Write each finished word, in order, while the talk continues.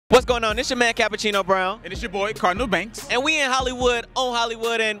What's going on? It's your man Cappuccino Brown. And it's your boy, Cardinal Banks. And we in Hollywood, on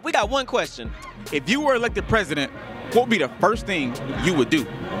Hollywood, and we got one question. If you were elected president, what would be the first thing you would do?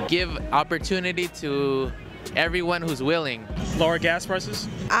 Give opportunity to everyone who's willing. Lower gas prices?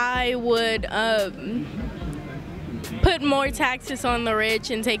 I would put more taxes on the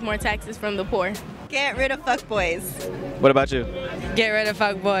rich and take more taxes from the poor. Get rid of fuckboys. What about you? Get rid of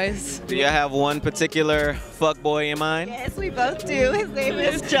fuckboys. Do you have one particular fuckboy in mind? Yes, we both do. His name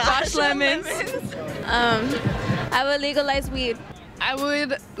is Josh Lemons. I would legalize weed. I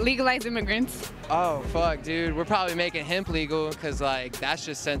would legalize immigrants. Oh, fuck, dude. We're probably making hemp legal because, like, that's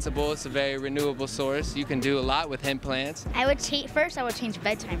just sensible. It's a very renewable source. You can do a lot with hemp plants. I would change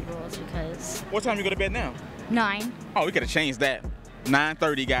bedtime rules because What time you go to bed now? 9. Oh, we could have changed that.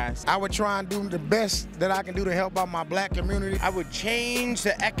 9:30, guys. I would try and do the best that I can do to help out my black community. I would change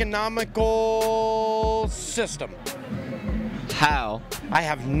the economical system. How? I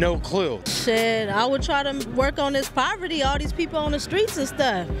have no clue. Shit, I would try to work on this poverty, all these people on the streets and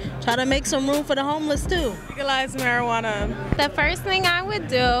stuff. Try to make some room for the homeless too. Legalize marijuana. The first thing I would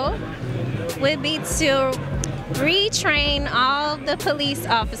do would be to retrain all the police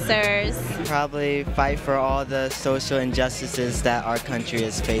officers. Probably fight for all the social injustices that our country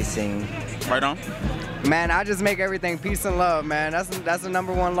is facing. Right on. Man, I just make everything peace and love, man. That's the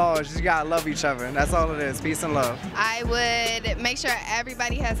number one law. You just gotta love each other. That's all it is, peace and love. I would make sure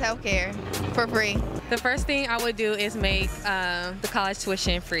everybody has health care for free. The first thing I would do is make the college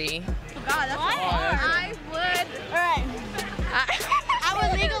tuition free. God, that's I would. All right. I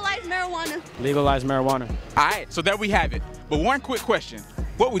would legalize marijuana. Legalize marijuana. All right, so there we have it. But one quick question.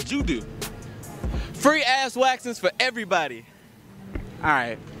 What would you do? Free ass waxings for everybody. All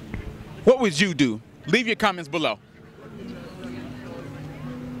right. What would you do? Leave your comments below.